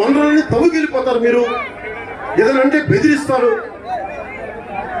 ఉన్న వనరులని తవ్వుకెళ్ళిపోతారు. మీరు ఏదైనా అంటే బెదిరిస్తారు.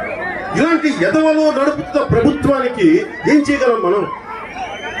 ఇలాంటి ఎదవలో నడుపుతున్న ప్రభుత్వానికి ఏం చేయగలం మనం?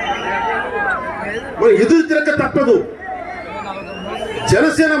 ఎదురు తిరగ తప్పదు.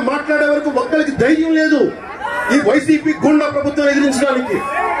 జనసేన మాట్లాడే వరకు ఒక్కరికి ధైర్యం లేదు ఈ వైసీపీ గుండా ప్రభుత్వం ఎదిరించడానికి.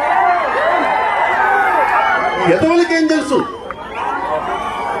 ఎదవలకి ఏం తెలుసు?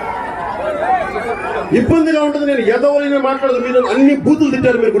 ఇబ్బందిగా ఉంటుంది. నేను ఎదవలని మాట్లాడదు. మీరు అన్ని బూతులు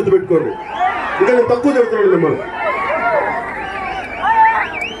తిట్టారు, మీరు గుర్తుపెట్టుకోండి. ఇంకా నేను తక్కువ చెబుతున్నాను మిమ్మల్ని.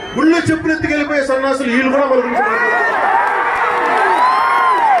 గుళ్ళో చెప్పులు ఎత్తుకెళ్ళిపోయే సన్నాసులు వీళ్ళు కూడా మన గురించి మాట్లాడుతున్నారు.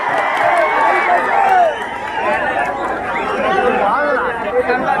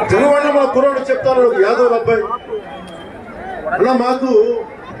 జనవాళ్ళ మా కుర్రాడు చెప్తాను, ఒక యాదవ్ అబ్బాయి అలా మాకు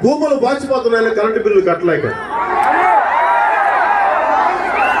భూములు వాచిపోతున్నాయని కరెంటు బిల్లు కట్టలేక,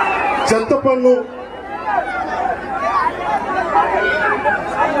 చెత్త పన్ను,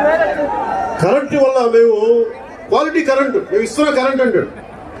 కరెంటు వల్ల మేము క్వాలిటీ కరెంటు మేము ఇస్తున్న కరెంట్ అంటాడు.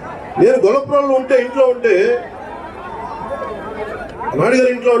 నేను గొల్లపురంలో ఉంటే, ఇంట్లో ఉంటే, నాయుడు గారి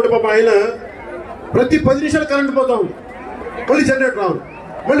ఇంట్లో ఉంటే పాప ఆయన ప్రతి 10 నిమిషాలు కరెంటు పోతా ఉంది. మళ్ళీ జనరేటర్ రావు,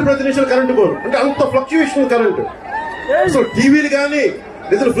 మళ్ళీ ప్రతి నిమిషాలు కరెంటు పోను. అంటే అంత ఫ్లక్చుయేషన్ కరెంటు. అసలు టీవీలు కానీ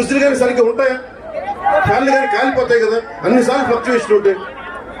లేదా ఫ్రిడ్జ్లు కానీ సరిగ్గా ఉంటాయా? ఫ్యాన్లు కానీ కాలిపోతాయి కదా, అన్నిసార్లు ఫ్లక్చుయేషన్ ఉంటాయి.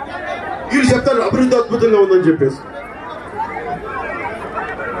 వీళ్ళు చెప్తారు అభివృద్ధి అద్భుతంగా ఉందని చెప్పేసి.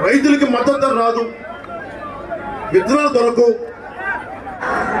 రైతులకి మద్దతు ధర రాదు, విత్తనాలు దొరకవు.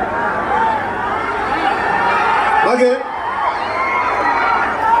 అలాగే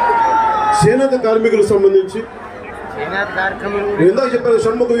చేనేత కార్మికులకు సంబంధించి ఇందాక చెప్పాను,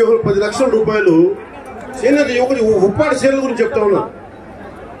 షణ్ముఖ వ్యూహం 10 లక్షల రూపాయలు చేనేత యువకుడి ఉప్పాడి చీరల గురించి చెప్తా ఉన్నా.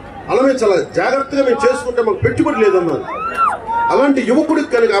 అలా మేము చాలా జాగ్రత్తగా మేము చేసుకుంటే మాకు పెట్టుబడి లేదన్నారు. అలాంటి యువకుడికి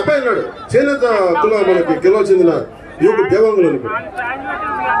కనుక అబ్బాయి అన్నాడు, చేనేత మనకి జిల్లాకు చెందిన యువకుడు దేవాంగులు అనుకో,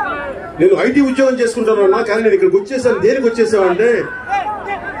 నేను ఐటీ ఉద్యోగం చేసుకుంటాను అన్నా, కానీ నేను ఇక్కడికి వచ్చేసాను. దేనికి వచ్చేసావంటే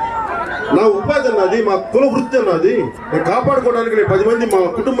నా ఉపాధి అన్నది, మా కుల వృత్తి అన్నది, నేను కాపాడుకోవడానికి, నేను 10 మంది మా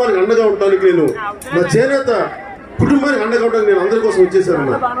కుటుంబానికి అండగా ఉండడానికి, నేను నా చేనేత కుటుంబానికి అండగా ఉండడానికి నేను అందరి కోసం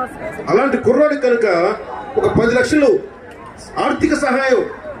వచ్చేసానన్నా. అలాంటి కుర్రాడికి కనుక ఒక 10 లక్షలు ఆర్థిక సహాయం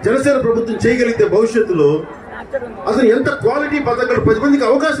జనసేన ప్రభుత్వం చేయగలిగితే భవిష్యత్తులో అసలు ఎంత క్వాలిటీ పథకాలు 10 మందికి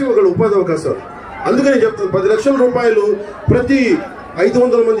అవకాశం ఇవ్వగలరు, ఉపాధి అవకాశాలు. అందుకని చెప్తాను, 10 లక్షల రూపాయలు ప్రతి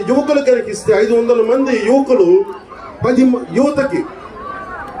 500 మంది యువకులు కనుక ఇస్తే 500 మంది యువకులు 10 యువతకి,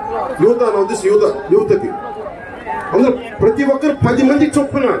 యువతకి అందులో ప్రతి ఒక్కరు 10 మంది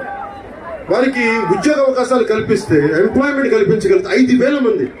చొప్పున వారికి ఉద్యోగ అవకాశాలు కల్పిస్తే, ఎంప్లాయ్మెంట్ కల్పించగలిగితే 5,000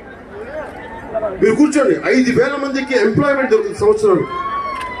 మంది, మీరు కూర్చోండి, 5,000 మందికి ఎంప్లాయ్మెంట్ దొరుకుతుంది సంవత్సరాలు.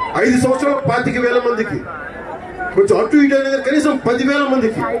 5 సంవత్సరాలు 25,000 మందికి, కొంచెం అటు ఇటు అయినా కనీసం 10,000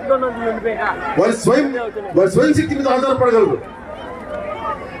 మందికి వారి స్వయం శక్తి మీద ఆధారపడగలరు.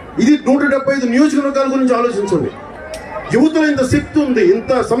 ఇది 175 నియోజకవర్గాల గురించి ఆలోచించండి. యువతలో ఇంత శక్తి ఉంది,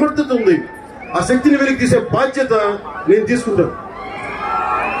 ఇంత సమర్థత ఉంది. ఆ శక్తిని వెలికి తీసే బాధ్యత నేను తీసుకుంటాను.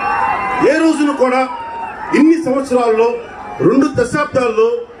 ఏ రోజును కూడా ఇన్ని సంవత్సరాల్లో 2 దశాబ్దాల్లో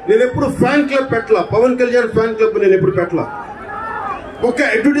నేను ఎప్పుడు ఫ్యాన్ క్లబ్ పెట్టలా, పవన్ కళ్యాణ్ ఫ్యాన్ క్లబ్ నేను ఎప్పుడు పెట్టలా, ఒక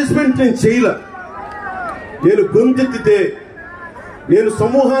అడ్వర్టైజ్మెంట్ నేను చేయలే. నేను గొంతెత్తితే, నేను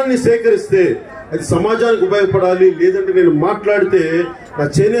సమూహాన్ని సేకరిస్తే అది సమాజానికి ఉపయోగపడాలి, లేదంటే నేను మాట్లాడితే నా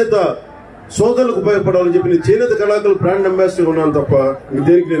చేనేత సోదరులకు ఉపయోగపడాలని చెప్పి నేను చేనేత కళాకారులు బ్రాండ్ అంబాసిడర్ ఉన్నాను తప్ప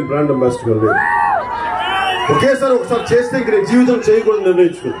దేనికి నేను బ్రాండ్ అంబాసిడర్ లేదు. ఒకేసారి ఒకసారి చేస్తే ఇంక నేను జీవితం చేయకూడదు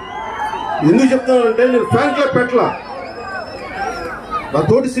నిర్ణయించుకున్నాను. ఎందుకు చెప్తానంటే నేను ఫ్యాన్ క్లబ్ పెట్టలా. నా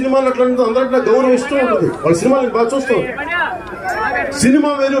తోటి సినిమాలు అట్లా అందరికీ నాకు గౌరవం ఇష్టం ఉంటుంది, వాళ్ళ సినిమాలు నేను బాగా చూస్తాను. సినిమా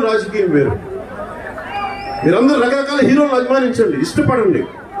వేరు, రాజకీయం వేరు. మీరందరూ రకరకాల హీరోలను అభిమానించండి, ఇష్టపడండి,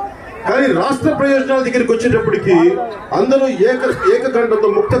 కానీ రాష్ట్ర ప్రయోజనాల దగ్గరికి వచ్చేటప్పటికి అందరూ ఏకఖండంతో,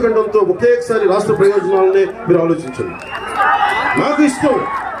 ముక్తఖండంతో ఒకేసారి రాష్ట్ర ప్రయోజనాలనే మీరు ఆలోచించండి. నాకు ఇష్టం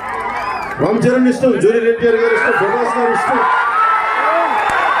రామ్ చరణ్ ఇష్టం, జోని రెడ్డి గారు ఇష్టం, ప్రభాస్ గారు ఇష్టం,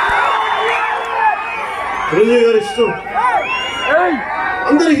 రంజయ్ గారు ఇష్టం,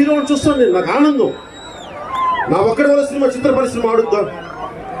 అందరి హీరోలను చూస్తాను నేను, నాకు ఆనందం. నా ఒక్కడి వల్ల సినిమా, చిత్ర పరిశ్రమ ఆడుద్దా?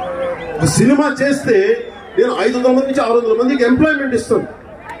 సినిమా చేస్తే నేను 500 మంది నుంచి 600 మందికి ఎంప్లాయ్మెంట్ ఇస్తాను.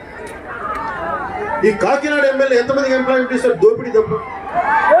 ఈ కాకినాడ ఎమ్మెల్యే ఎంతమందికి ఎంప్లాయ్మెంట్ ఇస్తారు? దోపిడీ తప్ప.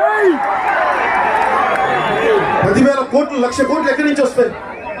 10,000 కోట్లు, 1,00,000 కోట్లు ఎక్కడి నుంచి వస్తాయి?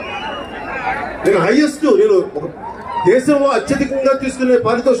 నేను హైయెస్ట్, నేను ఒక దేశంలో అత్యధికంగా తీసుకునే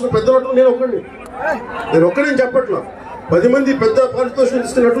పారితోషికం పెద్ద నటులు నేను ఒక్కడే చెప్పట్లా. 10 మంది పెద్ద పారితోషికం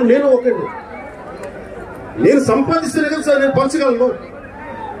తీసుకున్నట్టు నేను ఒక్కడే. నేను సంపాదిస్తేనే కదా సార్ నేను పంచగలను.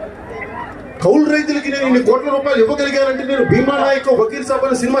 కౌలు రైతులకి నేను ఇన్ని కోట్ల రూపాయలు ఇవ్వగలిగానంటే నేను భీమా నాయక్, వకీల్ సాబ్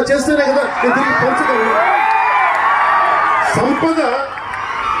అనే సినిమా చేస్తేనే కదా నేను తిరిగి పంచగలను.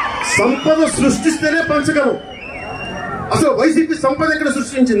 సంపద సృష్టిస్తేనే పంచగలను. అసలు వైసీపీ సంపద ఎక్కడ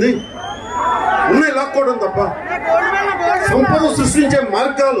సృష్టించింది? ఉన్నాయి లాక్కోవడం తప్ప. సంపద సృష్టించే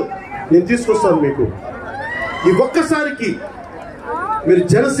మార్గాలు నేను తీసుకొస్తాను మీకు. ఈ ఒక్కసారికి మీరు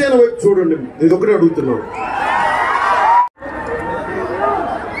జనసేన వైపు చూడండి, నేను ఒకటే అడుగుతున్నాను.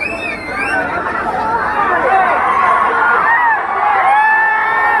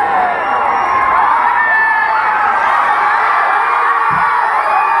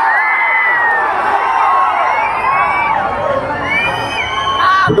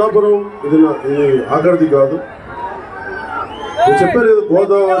 పిఠాపురం ఇది ఆఖరిది కాదు. నేను చెప్పాను కదా,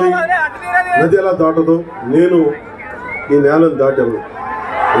 గోదావరి నది ఎలా దాటదో నేను ఈ నేలను దాటాను.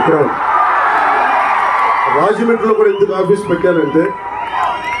 ఇక్కడ రాజమండ్రిలో కూడా ఎందుకు ఆఫీస్ పెట్టానంటే,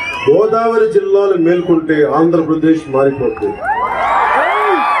 గోదావరి జిల్లాలు మేల్కొంటే ఆంధ్రప్రదేశ్ మారిపోతుంది.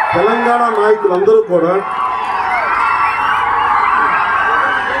 తెలంగాణ నాయకులందరూ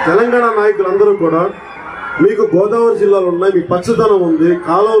కూడా మీకు గోదావరి జిల్లాలు ఉన్నాయి, మీ పచ్చదనం ఉంది,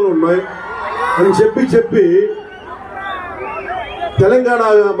 కాలువలు ఉన్నాయి అని చెప్పి తెలంగాణ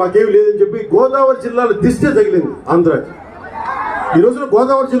మాకేమి లేదని చెప్పి గోదావరి జిల్లాలు దిష్టే తగిలింది ఆంధ్రాకి. ఈ రోజున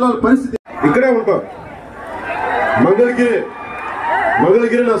గోదావరి జిల్లాల పరిస్థితి ఇక్కడే ఉంటాం.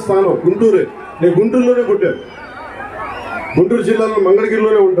 మంగళగిరి నా స్థానం, గుంటూరే. నేను గుంటూరులోనే పుట్టాను, గుంటూరు జిల్లాలో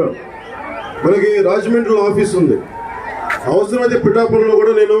మంగళగిరిలోనే ఉంటాను. మనకి రాజమండ్రిలో ఆఫీస్ ఉంది, అవసరమైతే పిఠాపురంలో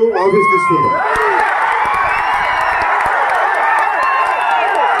కూడా నేను ఆఫీస్ తీసుకుంటాను.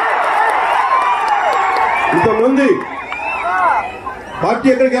 ఇంతమంది పార్టీ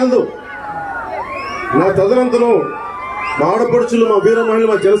ఎక్కడికి వెళ్దు. నా తదనంతరం మా ఆడపడుచులు, మా వీర మహిళలు,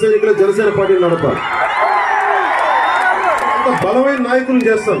 మా జన సైనికులు జనసేన పార్టీని నడపాలి. అంత బలమైన నాయకులు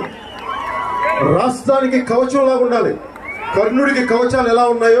చేస్తాను. రాష్ట్రానికి కవచంలా ఉండాలి. కర్ణుడికి కవచాలు ఎలా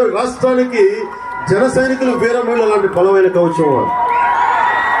ఉన్నాయో రాష్ట్రానికి జన సైనికులు, వీర మహిళలు లాంటి బలమైన కవచం.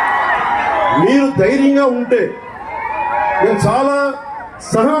 మీరు ధైర్యంగా ఉంటే నేను చాలా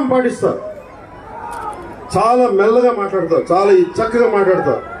సహనం పాటిస్తా, చాలా మెల్లగా మాట్లాడతా, చాలా చక్కగా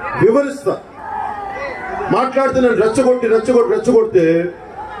మాట్లాడతా, వివరిస్తా. మాట్లాడితే నేను రెచ్చగొడితే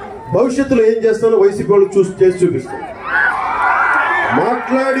భవిష్యత్తులో ఏం చేస్తానో వైసీపీ వాళ్ళు చేసి చూపిస్తాను.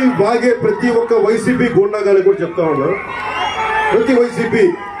 మాట్లాడి వాగే ప్రతి ఒక్క వైసీపీ గుండాగాలి కూడా చెప్తా ఉన్నా, ప్రతి వైసీపీ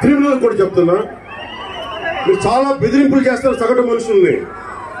క్రిమినల్ కూడా చెప్తున్నా, మీరు చాలా బెదిరింపులు చేస్తారు సగటు మనుషుల్ని.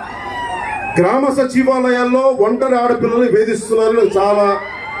 గ్రామ సచివాలయాల్లో ఒంటరి ఆడపిల్లల్ని వేధిస్తున్నారని చాలా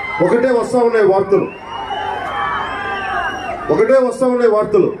ఒకటే వస్తా ఉన్నాయి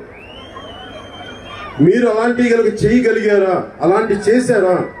వార్తలు. మీరు అలాంటివి కనుక చేయగలిగారా, అలాంటి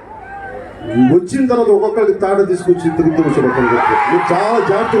చేశారా, వచ్చిన తర్వాత ఒక్కొక్కరికి తాట తీసుకొచ్చి తిరుగుతూ మీరు చాలా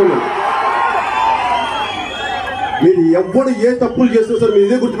జాగ్రత్తగా ఉన్నారు. మీరు ఎవరు ఏ తప్పులు చేసినా సరే మీరు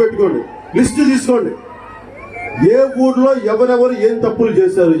ఇదే గుర్తుపెట్టుకోండి, లిస్టు తీసుకోండి. ఏ ఊర్లో ఎవరెవరు ఏం తప్పులు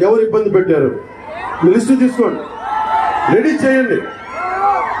చేశారు, ఎవరు ఇబ్బంది పెట్టారు, లిస్టు తీసుకోండి, రెడీ చేయండి.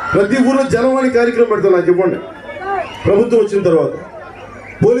 ప్రతి ఊర్లో జనవాణి కార్యక్రమం పెడతాం. నాకు ఇవ్వండి. ప్రభుత్వం వచ్చిన తర్వాత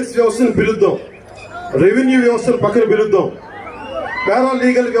పోలీస్ వ్యవస్థను పిలుద్దాం, రెవెన్యూ వ్యవస్థను పక్కన పిలుద్దాం,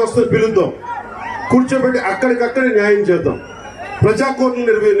 పారాలీగల్ వ్యవస్థను పిలుద్దాం, కూర్చోబెట్టి అక్కడికక్కడే న్యాయం చేద్దాం, ప్రజా కోర్టులు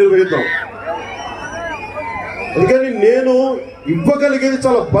నిర్వహిద్దాం. అందుకని నేను ఇవ్వగలిగేది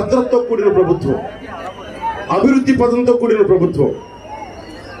చాలా భద్రతతో కూడిన ప్రభుత్వం, అభివృద్ధి పదంతో కూడిన ప్రభుత్వం.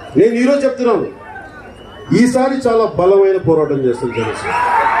 నేను ఈరోజు చెప్తున్నాను, ఈసారి చాలా బలమైన పోరాటం చేస్తాను. జనసేన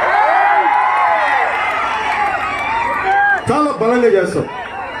చాలా బలంగా చేస్తాం.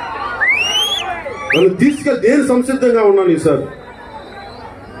 నన్ను తీసుకెళ్ళి నేను సంసిద్ధంగా ఉన్నాను ఈసారి.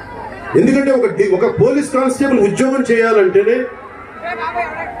 ఎందుకంటే ఒక పోలీస్ కానిస్టేబుల్ ఉద్యోగం చేయాలంటేనే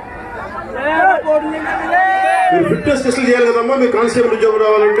మీరు ఫిట్నెస్ టెస్టులు చేయాలి కదమ్మా, మీరు కానిస్టేబుల్ ఉద్యోగం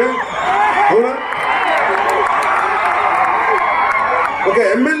రావాలంటే. అవునా? ఒక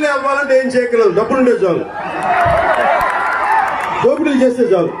ఎమ్మెల్యే అవ్వాలంటే ఏం చేయగలదు? డబ్బులుంటే చాలు, దోపిడీలు చేస్తే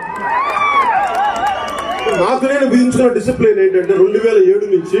చాలు. నాకు నేను విధించుకున్న డిసిప్లిన్ ఏంటంటే 2007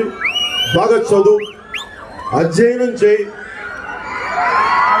 నుంచి బాగా చదువు, అధ్యయనం చేయి,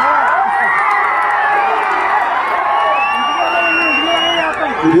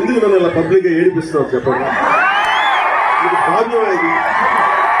 మీరు ఎందుకు నన్ను ఇలా పబ్లిక్ గా ఏడిపిస్తున్నారు చెప్పండి? మీకు భాగ్యం అది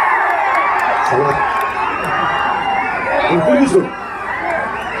చూపించు.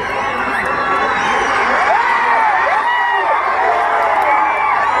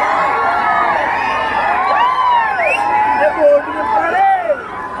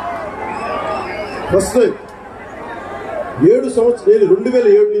 ఫస్ట్ 7 సంవత్సరాలు నేను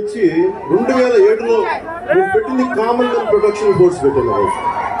 2007 నుంచి 2007లో నేను పెట్టింది కామన్ మెన్ ప్రొటెక్షన్ ఫోర్స్ పెట్టాను.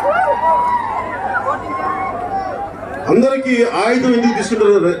 అందరికీ ఆయుధం ఎందుకు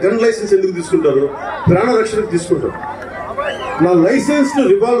తీసుకుంటారు, గన్ లైసెన్స్ ఎందుకు తీసుకుంటారు? ప్రాణ రక్షణకు తీసుకుంటారు. నా లైసెన్స్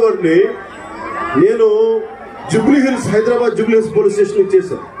రివాల్వర్ ని నేను Hyderabad Jubilee hills police station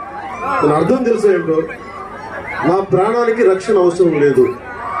ఇచ్చేసాను. దాని అర్థం తెలుసా ఏంటో? నా ప్రాణానికి రక్షణ అవసరం లేదు.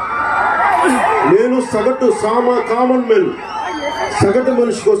 నేను కామన్ మెన్ సగటు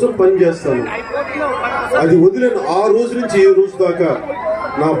మనిషి కోసం పనిచేస్తాను. అది వదిలేను. ఆ రోజు నుంచి ఈ రోజు దాకా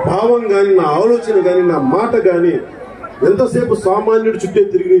నా భావం కానీ, నా ఆలోచన కానీ, నా మాట కానీ ఎంతసేపు సామాన్యుడి చుట్టే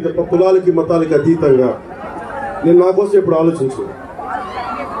తిరిగి తప్ప కులాలకి మతాలకి అతీతంగా నేను నా కోసం ఎప్పుడు ఆలోచించు.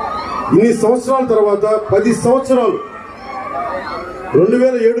 ఇన్ని సంవత్సరాల తర్వాత 10 సంవత్సరాలు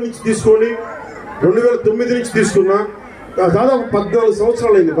 2007 నుంచి తీసుకొని 2009 నుంచి తీసుకున్నా, దాదాపు 14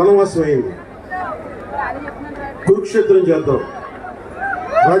 సంవత్సరాలు అయింది, వనవాసం అయింది. కురుక్షేత్రం చేద్దాం,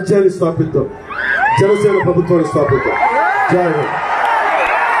 రాజ్యాన్ని స్థాపిద్దాం, జనసేన ప్రభుత్వాన్ని స్థాపిద్దాం. జై హింద్.